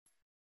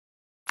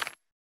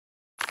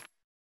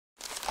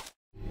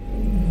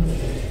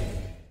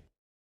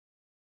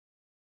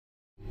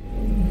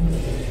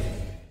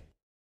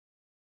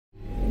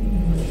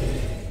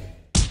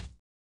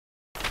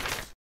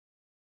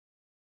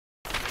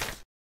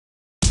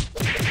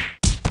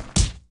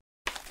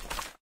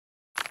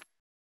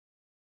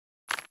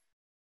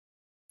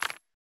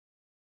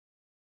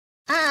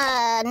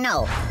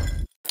No.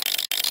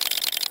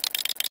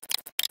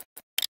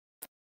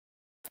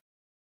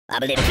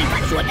 I'm a little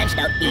teapot, short and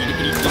stout. Itty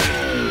bitty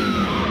snout.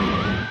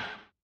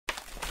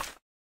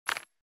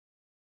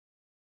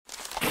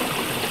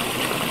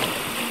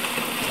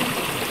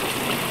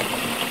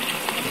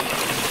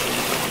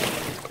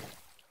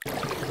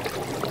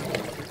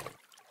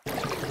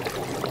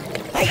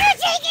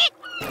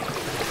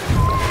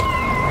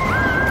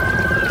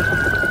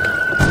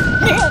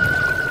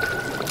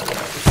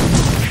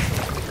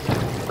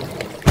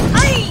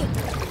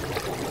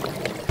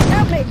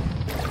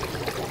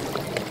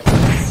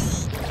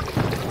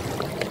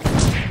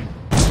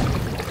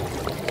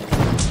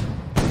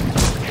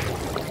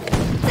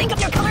 Think of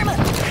your karma!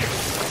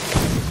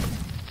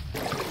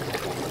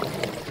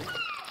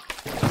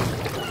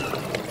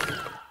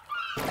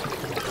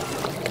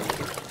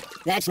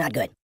 That's not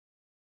good.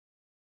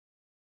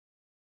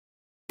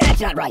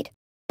 That's not right.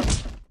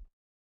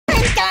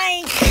 I'm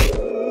dying!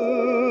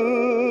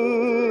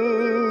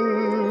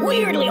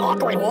 Weirdly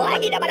awkward.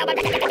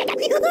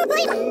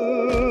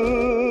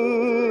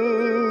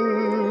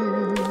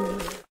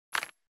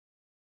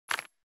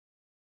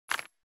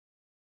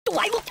 Do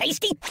I look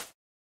tasty?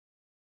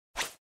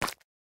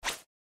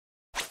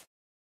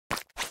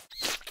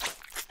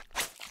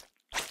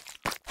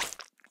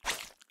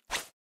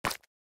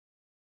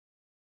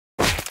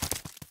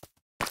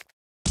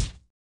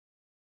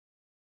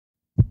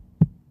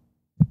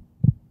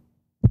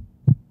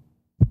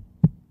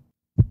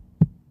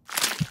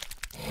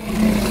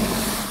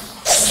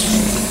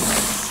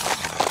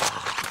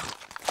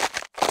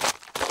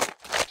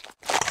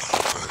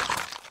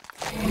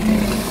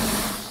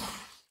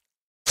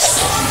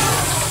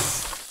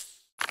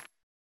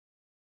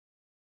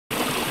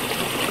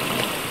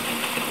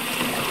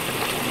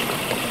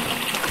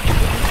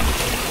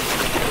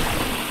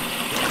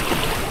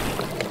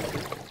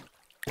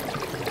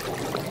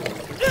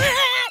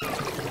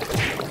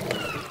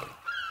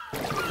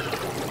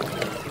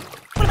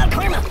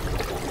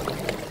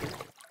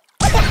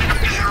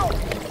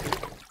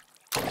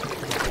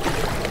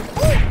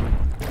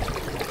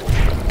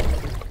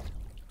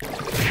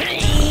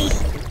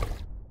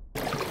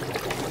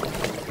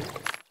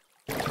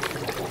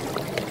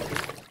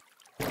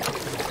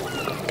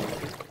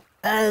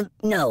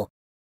 No.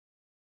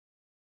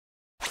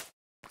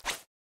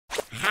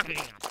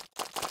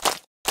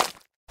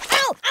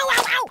 Ow! Ow,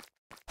 ow, ow!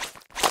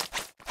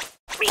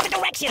 Read the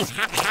directions!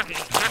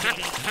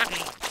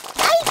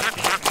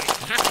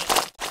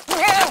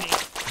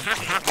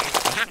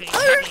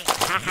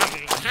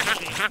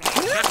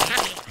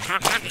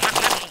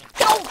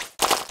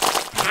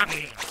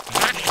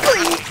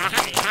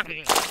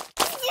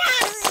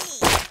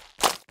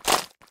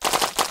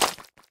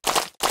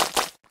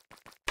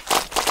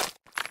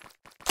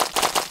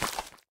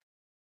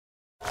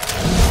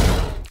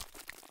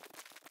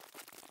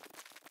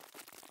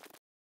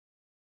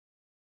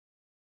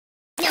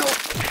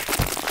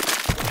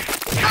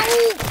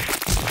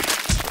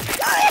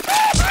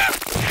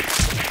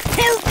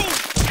 Help me!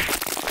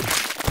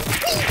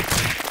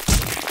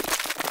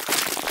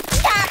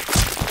 Stop!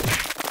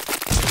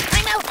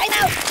 I'm out! I'm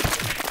out!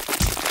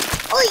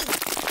 Oi!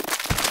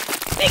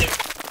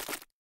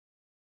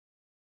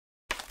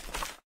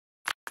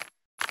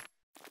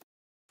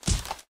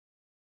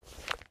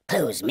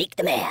 Who's Meek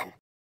the Man?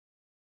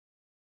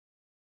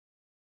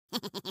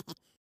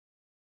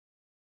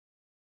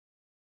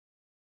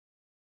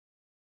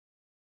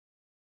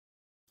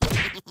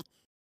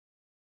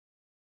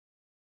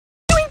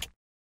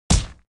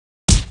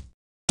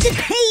 The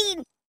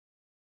pain!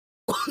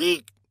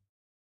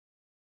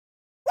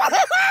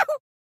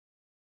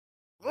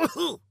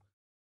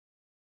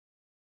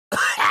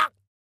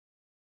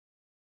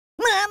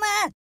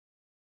 Mama!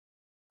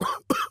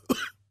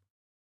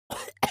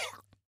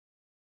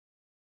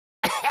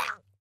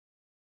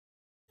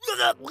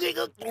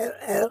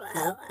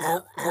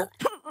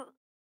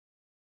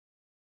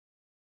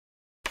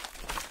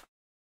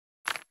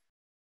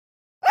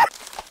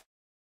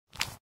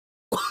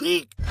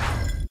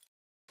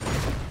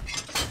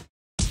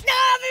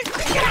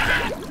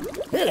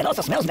 Ugh, it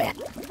also smells bad.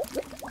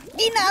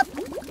 Enough!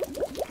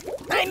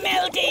 I'm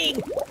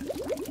melting!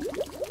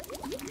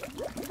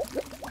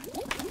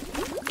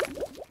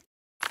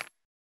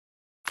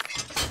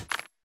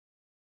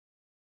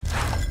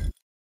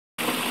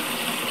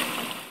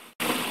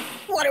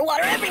 Water,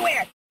 water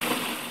everywhere! Oh,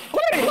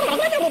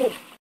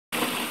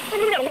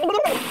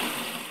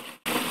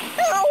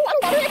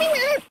 water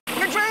everywhere!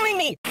 You're drowning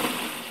me!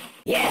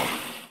 Yeah.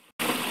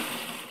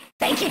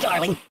 Thank you,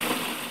 darling.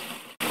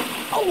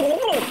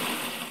 Oh,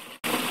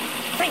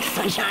 thanks,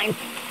 sunshine.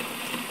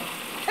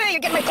 Hey,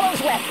 you're getting my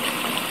clothes wet.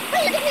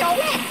 Hey, you're getting me all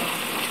wet.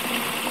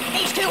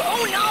 H2,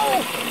 oh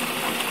no!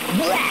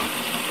 Blah!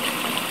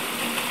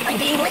 I'm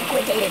being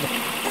liquidated.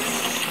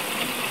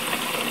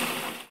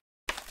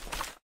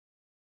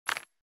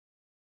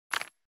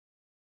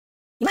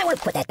 You might want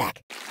to put that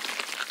back.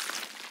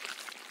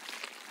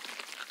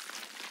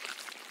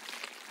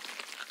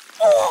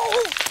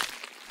 Oh!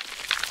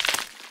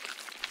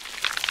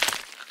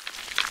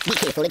 Be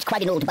careful, it's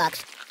quite an old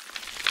box.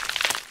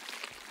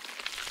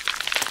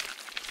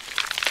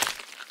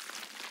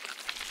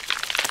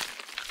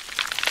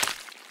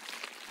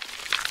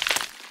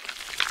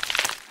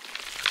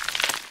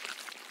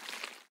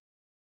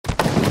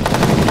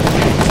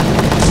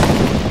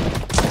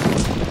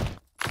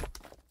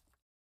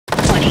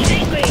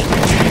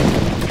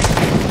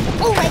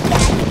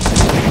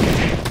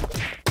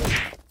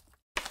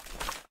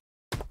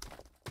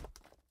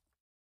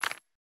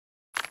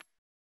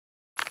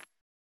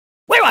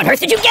 on,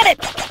 Hearst, did you get it?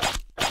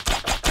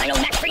 I know,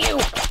 next for you.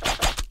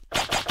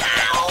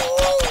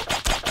 Ow!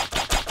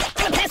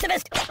 I'm a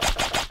pacifist.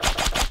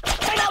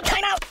 Time out,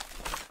 time out.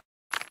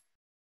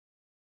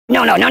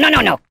 No, no, no, no, no,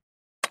 no.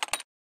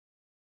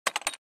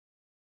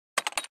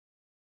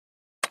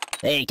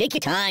 Hey, take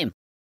your time.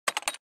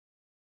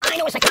 I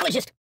know a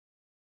psychologist.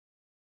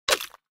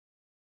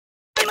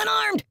 I'm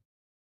unarmed.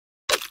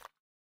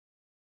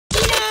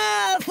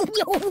 Enough!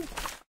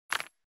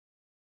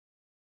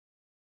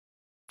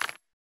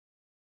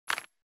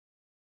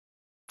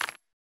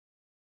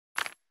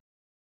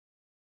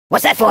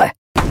 What's that for?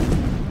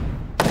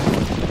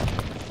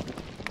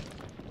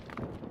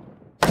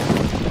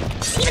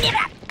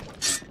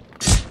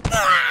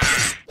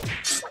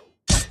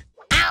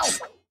 Ow!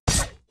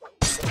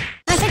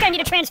 I think I need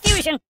a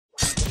transfusion.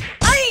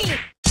 Aye!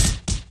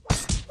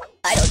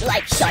 I don't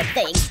like sharp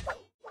things.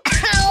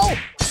 Ow!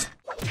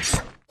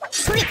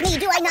 Prick me,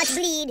 do I not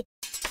bleed?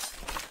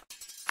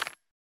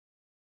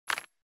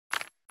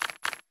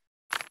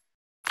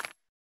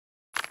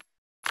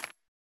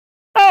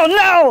 Oh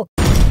no!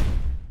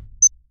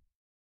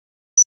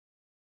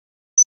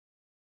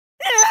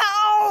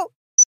 No!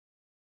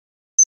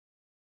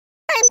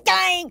 I'm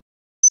dying!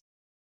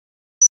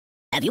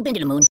 Have you been to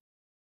the moon?